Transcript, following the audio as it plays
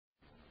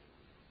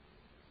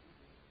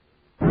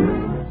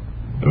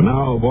And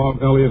now,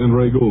 Bob Elliott and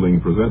Ray Goulding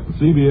present the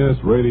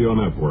CBS Radio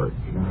Network.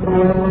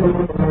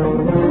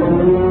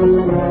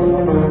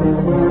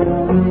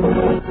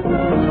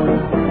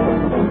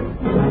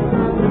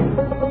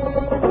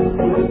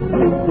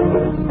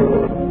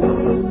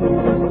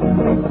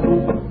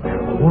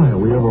 Boy,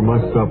 have we ever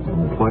mussed up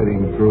from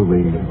fighting through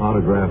the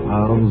autograph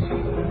hounds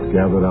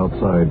gathered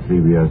outside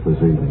CBS this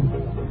evening.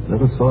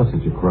 Never saw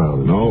such a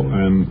crowd. No,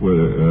 and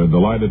we're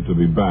delighted to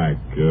be back.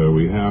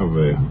 We have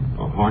a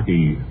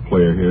hockey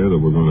player here that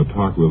we're going to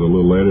talk with a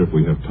little later if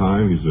we have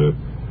time.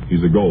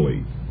 He's a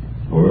goalie.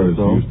 Or as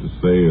he used to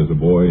say as a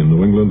boy in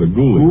New England, a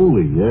ghoulie.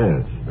 Ghoulie,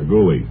 yes. A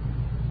ghoulie.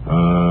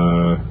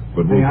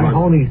 But hey, I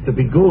honies to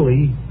be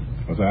ghoulie.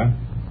 What's that?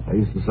 I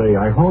used to say,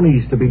 I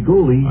honies to be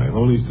ghoulie. I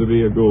honies to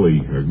be a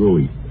ghoulie.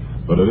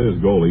 But it is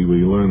goalie.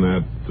 We learned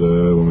that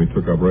when we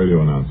took up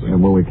radio announcing.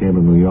 And when we came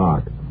to New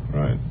York.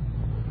 Right.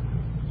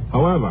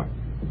 However,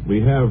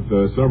 we have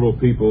several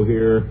people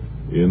here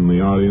in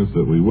the audience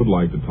that we would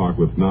like to talk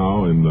with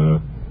now, and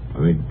I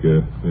think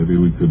maybe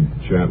we could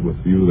chat with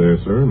you there,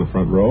 sir, in the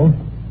front row.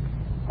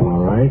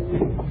 All right.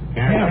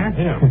 Him.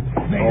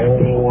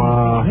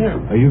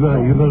 Are you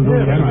going to do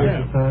it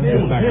again?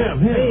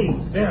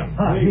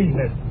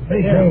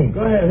 Him.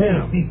 Go ahead,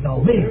 him.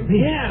 No, me.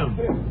 Him.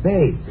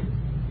 Hey.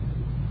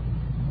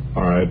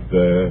 All right,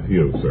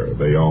 you, sir.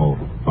 They all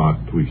thought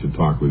we should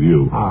talk with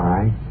you. All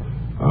right.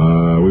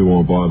 We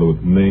won't bother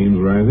with names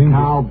or anything.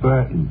 Hal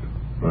Burton.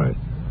 Right.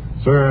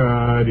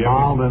 Sir, do you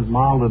have...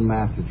 Malden,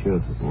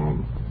 Massachusetts.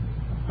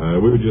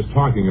 We were just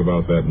talking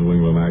about that New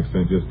England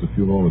accent just a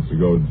few moments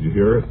ago. Did you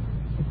hear it?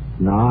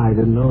 No, I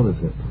didn't notice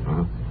it.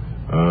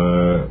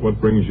 What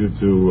brings you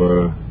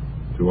to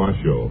our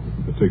show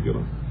in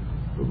particular?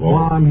 Well,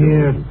 I'm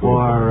here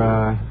for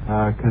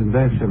a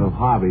convention of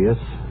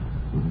hobbyists.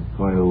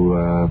 Going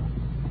to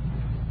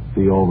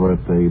be over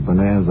at the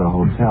Bonanza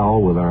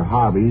Hotel with our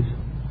hobbies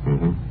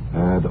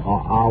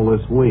all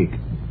this week.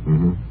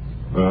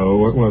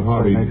 What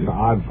hobby? Makes the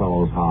Odd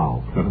Fellows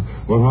howl.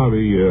 What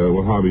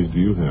hobbies do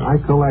you have? I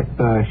collect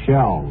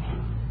shells.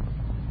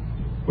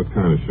 What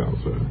kind of shells,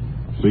 sir?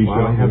 Seashells?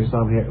 Well, I have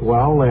some here.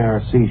 Well, they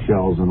are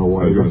seashells in a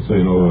way. I was going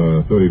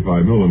to say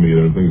 35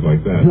 millimeter and things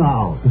like that.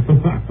 No.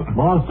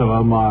 Most of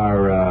them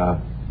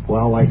are,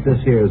 like this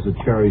here is a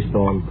cherry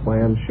stone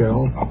clam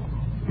shell.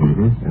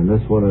 And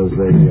this one is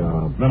a...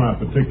 They're not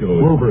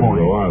particularly pretty,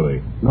 though, are they?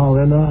 No,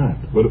 they're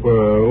not. But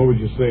what would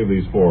you save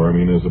these for? I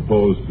mean, as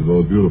opposed to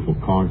those beautiful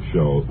conch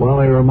shells. Well,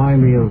 they remind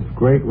me of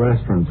great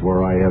restaurants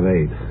where I have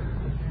ate.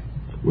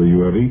 Where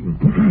you have eaten,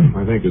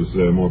 I think is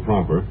more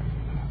proper.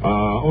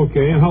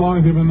 Okay, and how long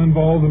have you been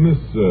involved in this?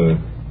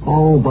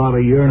 About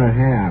a year and a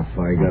half.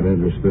 I got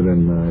interested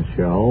in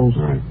shells.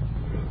 All right.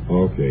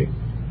 Okay.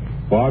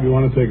 Bob, you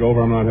want to take over?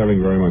 I'm not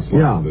having very much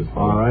luck with this.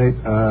 All right.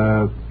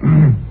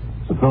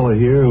 The fellow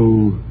here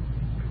who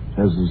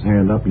has his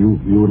hand up, you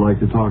would like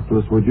to talk to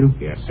us, would you?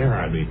 Yes, sir,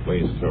 I'd be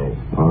pleased to.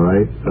 All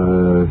right.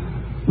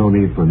 No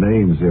need for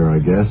names here, I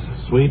guess.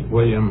 Sweet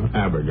William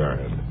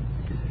Abergard.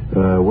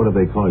 What do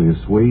they call you,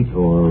 Sweet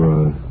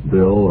or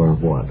Bill or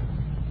what?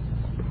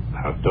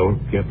 Now, don't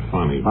get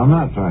funny. I'm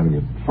not trying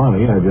to get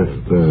funny. I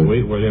just...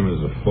 Sweet William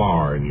is a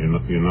flower, and you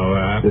know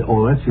that?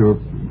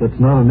 That's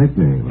not a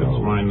nickname.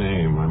 That's my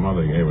name. My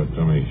mother gave it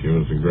to me. She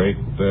was a great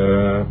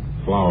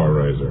flower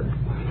raiser.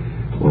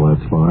 Well,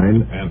 that's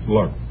fine. And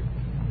look,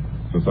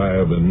 since I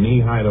have a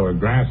knee-high to a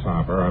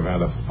grasshopper, I've had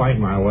to fight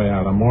my way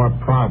out of more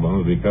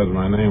problems because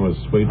my name was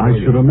Sweet William.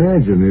 I should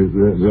imagine.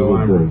 So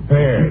I'm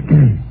prepared.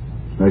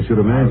 I should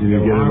imagine you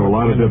get into a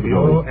lot of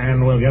difficulty.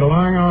 And we'll get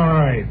along all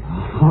right.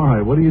 All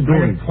right, what are you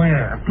doing?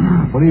 Clear.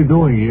 What are you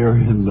doing here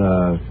in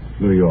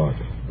New York?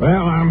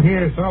 Well, I'm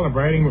here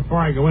celebrating before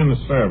I go into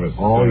service.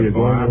 Oh, you're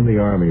going in the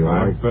Army, all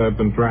right? I've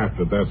been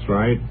drafted, that's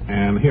right.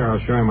 And here, I'll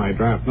show you my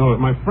draft note.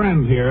 My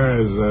friend here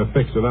has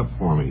fixed it up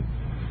for me.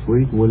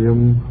 Sweet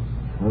William,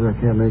 I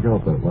can't make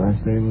out that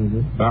last name, is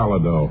it?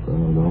 Balado.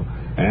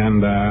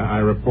 And I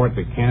report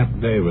to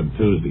Camp David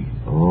Tuesday.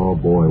 Oh,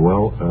 boy.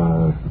 Well,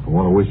 I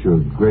want to wish you a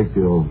great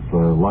deal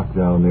of luck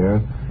down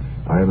there.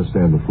 I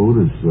understand the food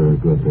is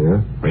good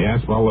there.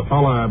 Yes, well, the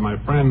fellow, my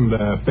friend,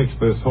 fixed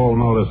this whole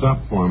notice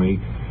up for me.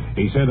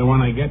 He said that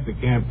when I get to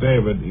Camp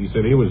David, he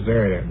said he was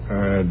there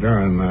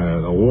during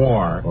the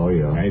war. Oh,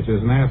 yeah. And he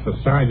says, and ask for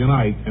Sergeant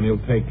Ike, and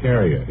he'll take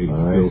care of you.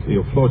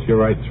 He'll float you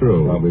right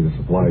through. Probably the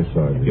supply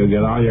sergeant. You'll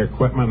get all your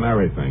equipment and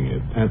everything.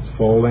 Your tents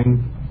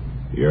folding,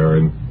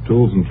 your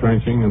tools and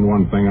trenching, and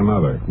one thing or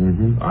another.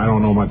 I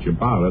don't know much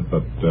about it,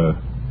 but...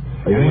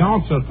 and he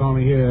also told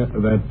me here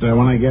that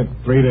when I get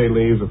 3-day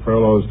leaves or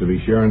furloughs, to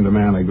be sure in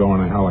demand, I go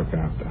in a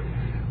helicopter.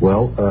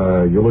 Well,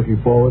 you're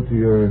looking forward to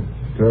your...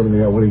 term?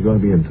 What are you going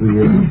to be in 2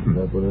 years? Is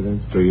that what it is?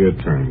 2-year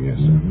term, yes,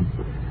 sir.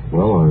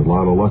 Well, a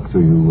lot of luck to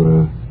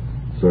you,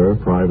 sir.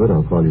 Private.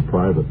 I'll call you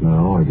Private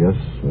now, I guess.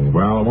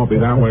 Well, it won't be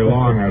that way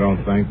long, I don't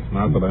think.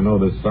 Not that I know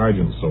this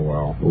sergeant so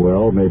well.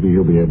 Well, maybe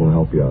he'll be able to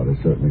help you out. I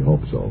certainly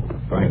hope so.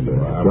 Thank you,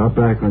 Bob. Drop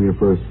back on your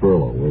first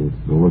furlough. We'll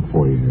look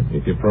for you here.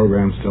 If your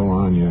program's still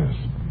on, yes.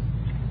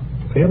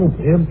 Wait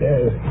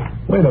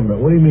a minute.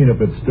 What do you mean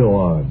if it's still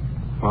on?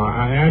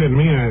 I didn't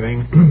mean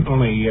anything.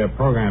 Only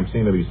programs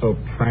seem to be so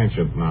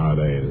transient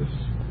nowadays.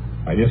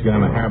 I just got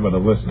in the habit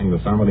of listening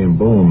to somebody and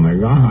boom, they're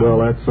gone. Well,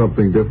 that's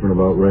something different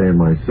about Ray and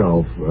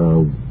myself.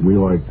 We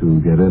like to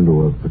get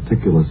into a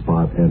particular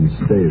spot and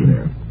stay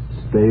there.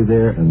 Stay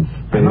there and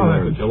stay there. I know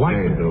that's what you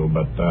like to do,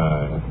 but,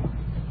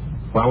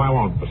 well, I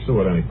won't pursue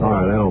it any further. All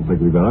right, I don't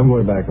think we got. I'm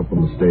going back up on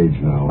the stage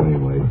now,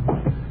 anyway.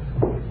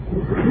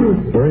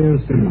 Very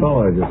interesting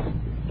fellow I just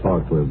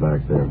talked with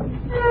back there.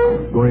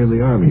 Going in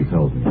the Army, he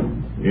tells me.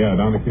 Yeah,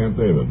 down to Camp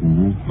David.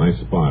 Mm-hmm. Nice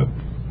spot.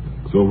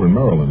 It's over in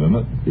Maryland, isn't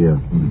it? Yeah,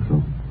 I think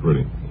so.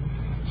 Pretty.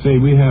 See,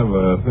 we have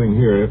a thing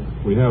here.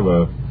 We have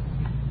a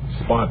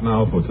spot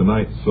now for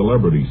tonight's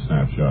Celebrity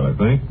Snapshot, I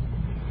think.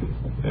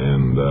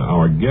 And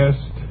our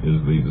guest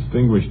is the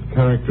distinguished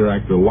character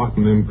actor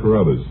Lawton M.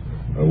 Carruthers.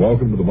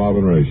 Welcome to the Bob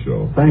and Ray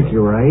Show. Thank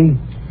you, Ray.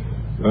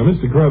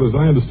 Mr. Carruthers,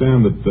 I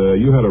understand that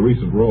you had a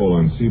recent role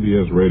on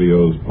CBS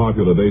Radio's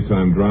popular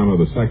daytime drama,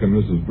 The Second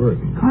Mrs.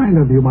 Burton. Kind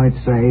of, you might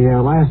say.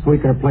 Last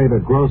week I played a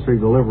grocery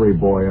delivery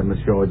boy on the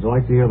show. Would you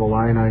like to hear the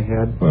line I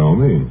had? By all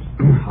means.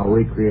 I'll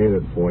recreate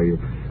it for you.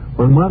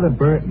 When Mother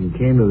Burton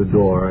came to the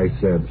door, I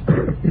said,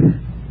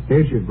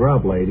 "Here's your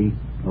grub, lady."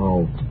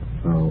 Oh,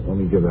 let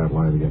me give that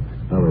line again.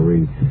 Another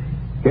read.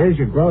 "Here's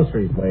your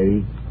groceries,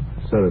 lady."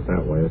 I said it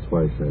that way. That's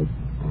what I said.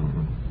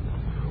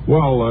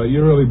 Well,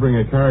 you really bring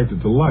a character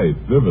to life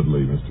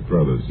vividly, Mr.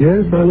 Carruthers.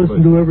 Yes, I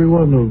listen to every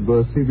one of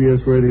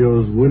CBS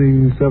Radio's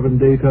winning 7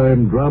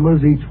 daytime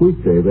dramas each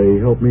weekday. They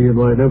help me in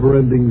my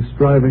never-ending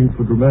striving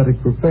for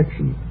dramatic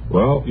perfection.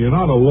 Well, you're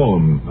not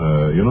alone.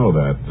 You know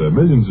that.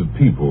 Millions of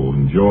people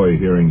enjoy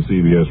hearing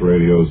CBS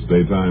Radio's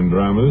daytime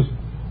dramas.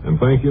 And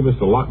thank you,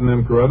 Mr. Lawton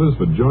M. Carruthers,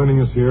 for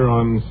joining us here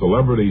on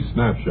Celebrity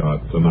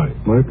Snapshot tonight.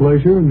 My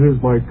pleasure, and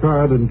here's my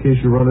card in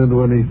case you run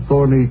into any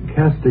thorny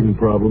casting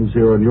problems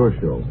here on your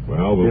show.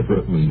 Well, we'll if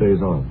certainly... it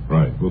stays on.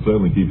 Right. We'll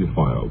certainly keep you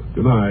filed.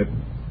 Good night.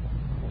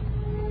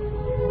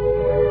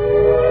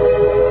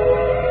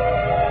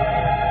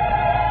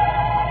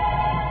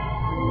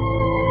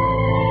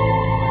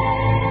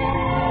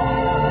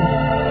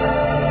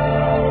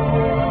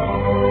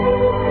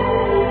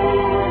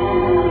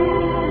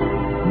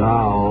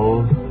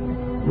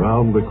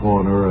 Round the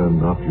corner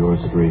and up your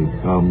street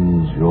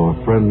comes your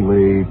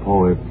friendly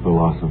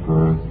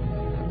poet-philosopher,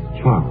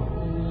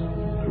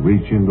 Charles, to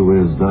reach into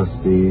his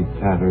dusty,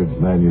 tattered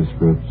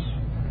manuscripts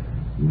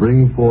and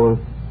bring forth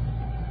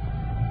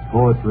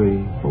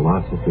poetry,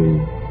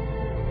 philosophy,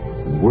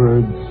 and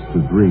words to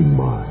dream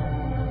by.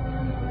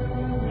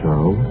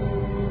 Charles?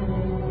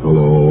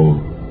 Hello.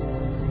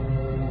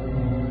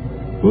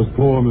 This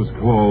poem is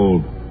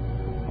called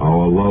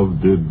Our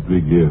Love Did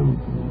Begin.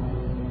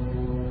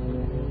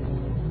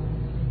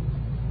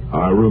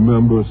 I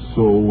remember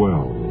so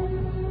well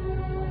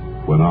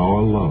when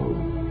our love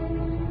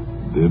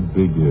did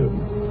begin.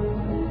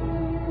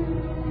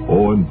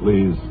 Oh, and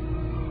please,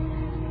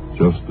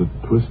 just a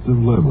twist of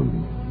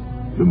lemon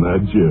in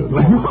that gin.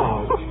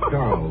 Oh,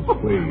 Charles,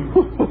 please.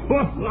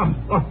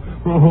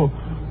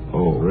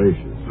 Oh,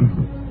 gracious.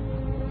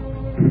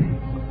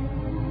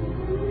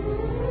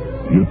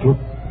 You took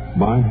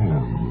my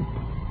hand,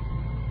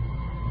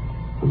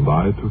 and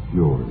I took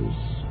yours,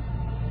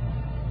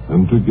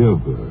 and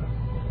together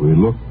we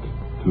looked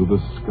to the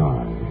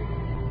sky.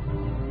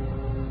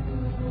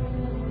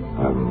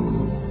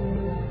 And,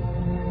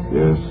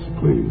 yes,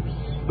 please,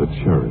 the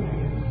cherry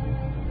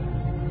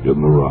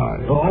in the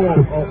rye. Oh,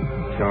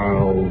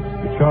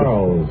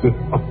 Charles.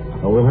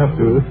 We'll have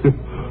to.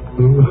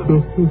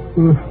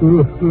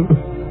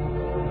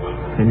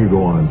 Can you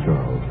go on,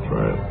 Charles?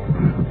 Right.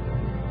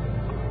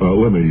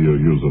 Let me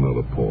use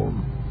another poem.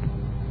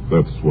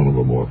 That's one of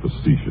the more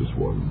facetious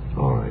ones.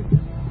 All right.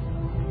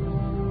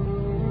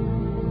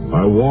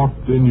 I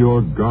walked in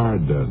your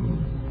garden.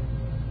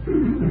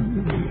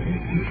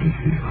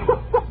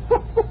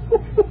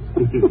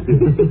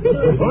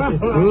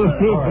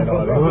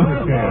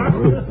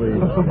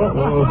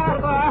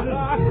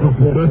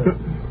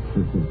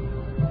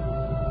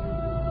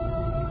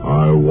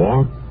 I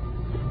walked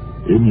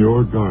in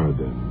your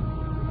garden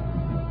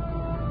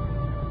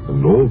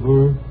and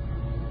over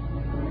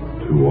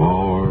to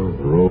our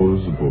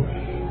rose bush.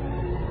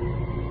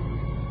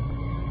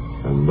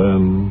 And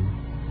then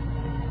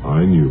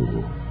I knew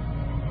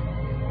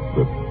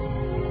that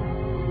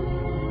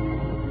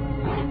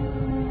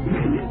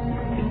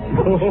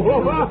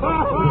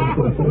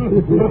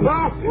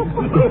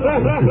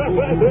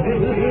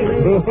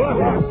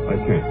I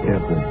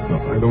can't. No,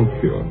 I don't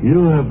feel it. You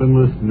have been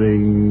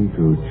listening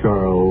to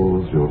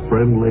Charles, your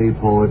friendly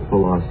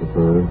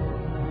poet-philosopher,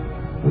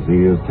 as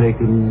he has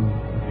taken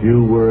a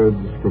few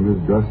words from his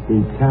dusty,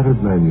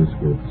 tattered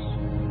manuscripts,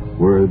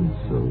 words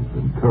of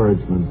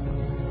encouragement,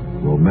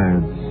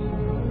 romance,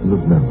 and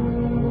of memory.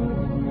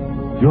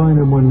 Join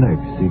him when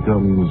next he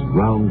comes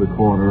round the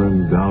corner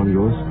and down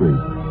your street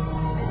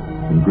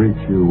and greets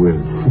you with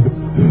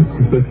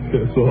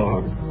so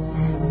long.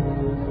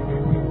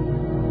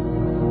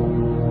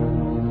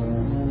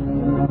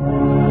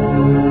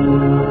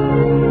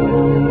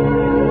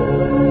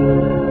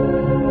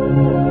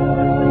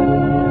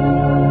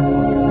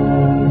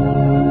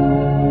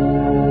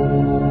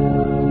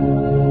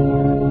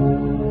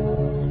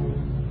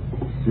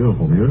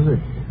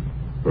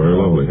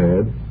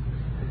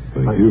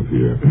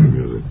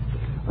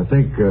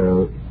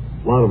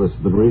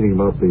 noticed, been reading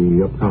about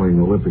the upcoming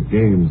Olympic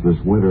Games this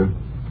winter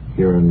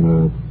here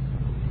in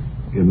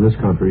this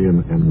country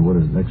and what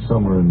is it, next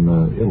summer in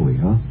Italy,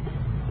 huh?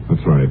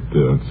 That's right.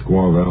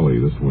 Squaw Valley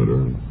this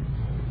winter.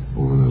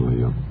 Over in Italy,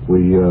 yeah.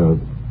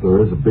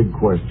 There is a big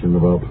question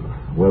about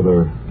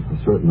whether a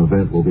certain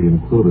event will be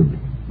included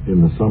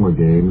in the summer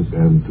games,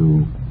 and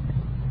to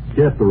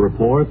get the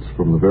reports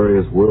from the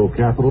various world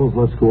capitals,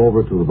 let's go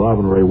over to the Bob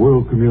and Ray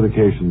World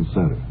Communications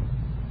Center.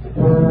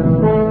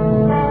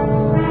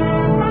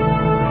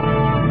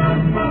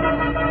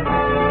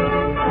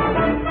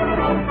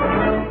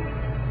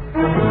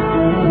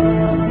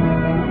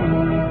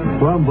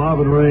 From Bob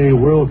and Ray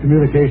World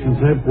Communications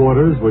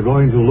Headquarters, we're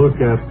going to look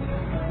at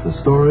the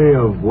story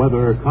of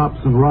whether cops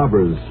and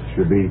robbers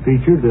should be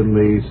featured in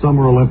the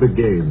Summer Olympic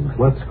Games.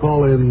 Let's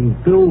call in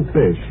Phil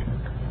Fish,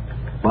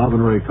 Bob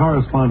and Ray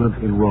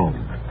correspondent in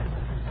Rome.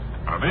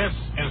 This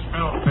is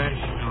Phil Fish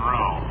in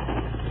Rome.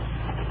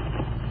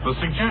 The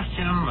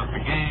suggestion that the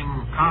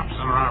game Cops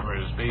and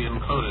Robbers be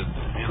included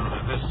in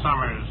this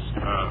summer's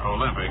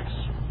Olympics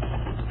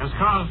has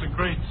caused a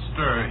great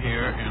stir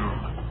here in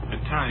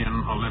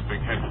Italian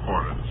Olympic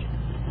headquarters.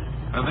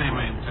 They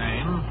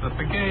maintain that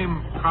the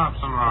game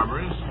Cops and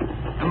Robbers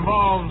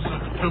involves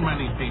too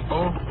many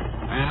people,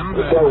 and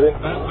that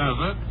does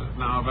it.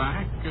 Now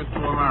back to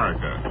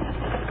America.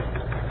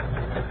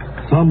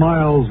 Some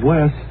miles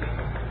west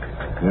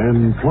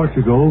in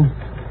Portugal,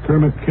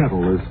 Kermit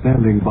Kettle is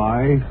standing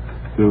by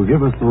to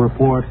give us the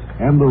report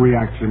and the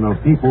reaction of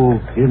people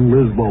in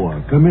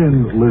Lisboa. Come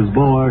in,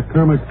 Lisboa,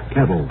 Kermit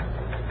Kettle.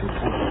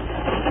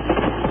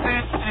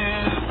 This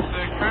is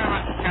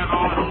Kermit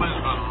Kettle in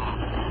Lisbon,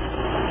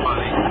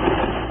 buddy.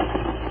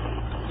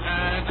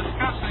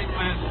 Discussing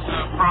this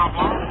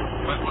problem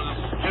that was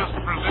just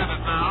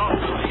presented now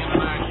to the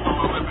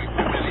International Olympic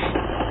Committee.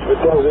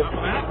 That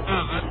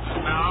does it.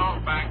 Now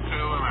back to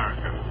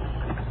America.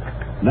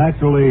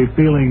 Naturally,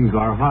 feelings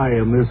are high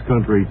in this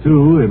country,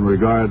 too, in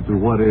regard to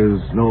what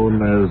is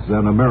known as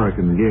an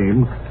American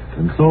game.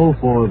 And so,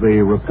 for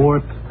the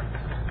report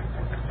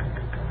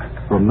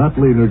from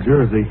Nutley, New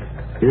Jersey,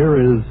 here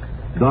is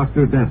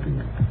Dr.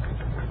 Denton.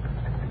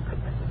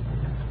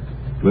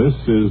 This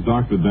is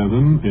Dr.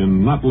 Denton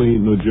in Nutley,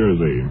 New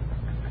Jersey.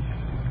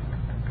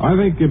 I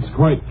think it's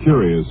quite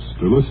curious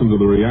to listen to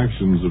the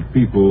reactions of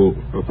people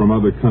from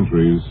other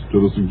countries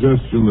to the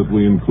suggestion that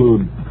we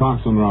include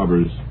cops and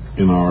robbers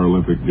in our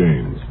Olympic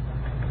Games.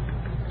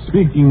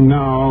 Speaking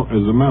now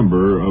as a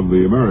member of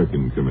the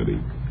American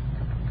Committee,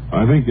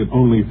 I think it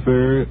only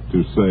fair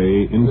to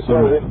say in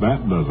sum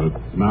that does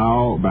it.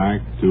 Now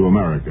back to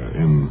America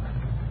in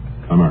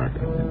America.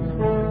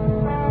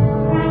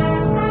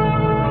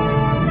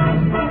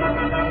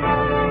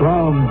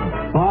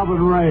 From Bob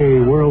and Ray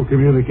World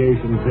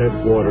Communications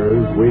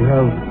Headquarters, we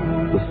have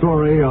the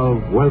story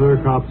of whether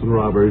cops and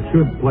robbers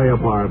should play a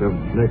part of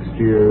next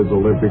year's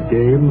Olympic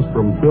Games,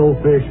 from Phil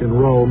Fish in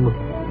Rome,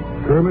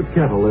 Kermit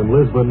Kettle in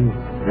Lisbon,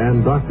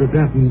 and Dr.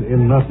 Denton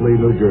in Nutley,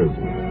 New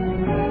Jersey.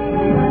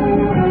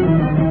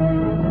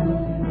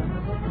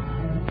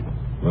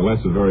 Well,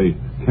 that's a very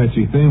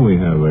catchy thing we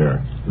have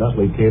there.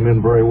 Nutley came in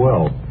very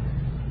well.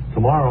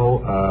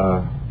 Tomorrow,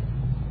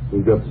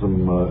 we've got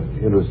some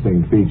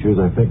interesting features.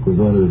 I think we're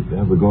going to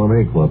have the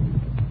Gourmet Club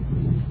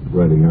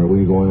ready. Are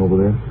we going over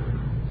there?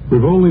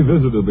 We've only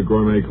visited the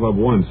Gourmet Club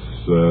once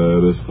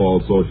this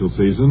fall social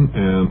season,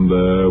 and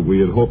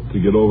we had hoped to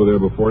get over there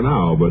before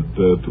now, but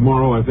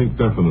tomorrow I think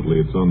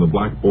definitely it's on the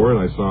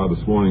blackboard. I saw this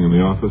morning in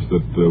the office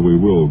that we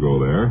will go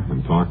there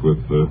and talk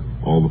with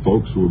all the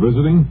folks who are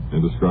visiting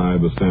and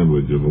describe a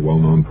sandwich of a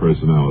well-known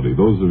personality.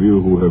 Those of you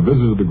who have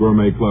visited the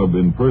Gourmet Club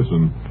in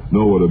person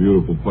know what a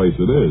beautiful place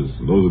it is.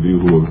 Those of you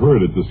who have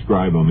heard it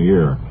described on the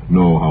air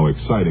know how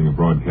exciting a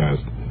broadcast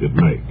it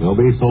makes. There'll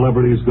be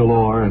celebrities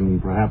galore, and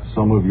perhaps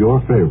some of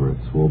your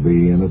favorites will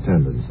be in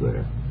attendance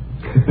there.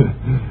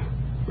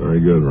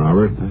 Very good,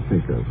 Robert. I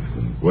think so.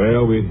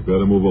 Well, we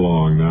better move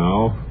along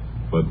now,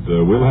 but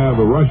we'll have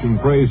a Russian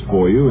phrase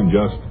for you in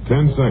just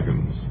 10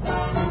 seconds.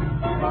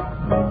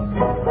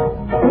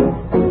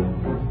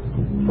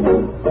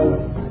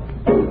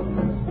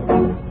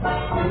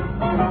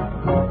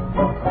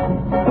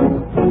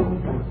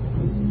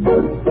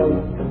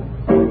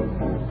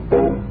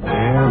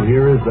 And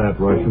here is that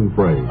Russian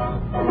phrase.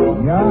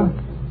 Я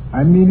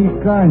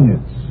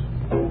американец.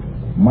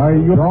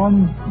 Майор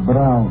Джон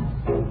Браун.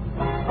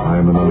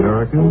 I'm an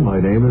American. My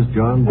name is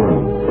John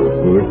Brown.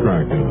 We're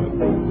cracking it.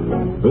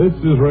 This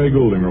is Ray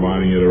Goulding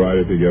reminding you to write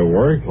if you get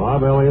work.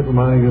 Bob Elliott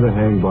reminding you to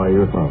hang by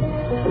your thumb.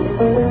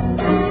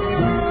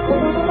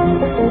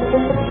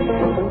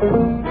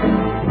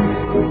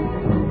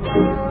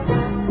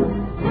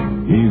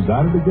 He's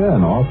at it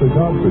again, Arthur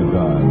Godfrey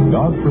time.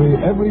 Godfrey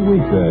every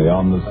weekday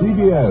on the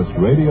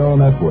CBS Radio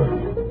Network.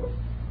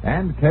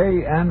 And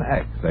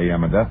KNX,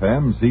 AM and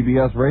FM,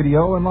 CBS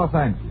Radio in Los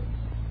Angeles.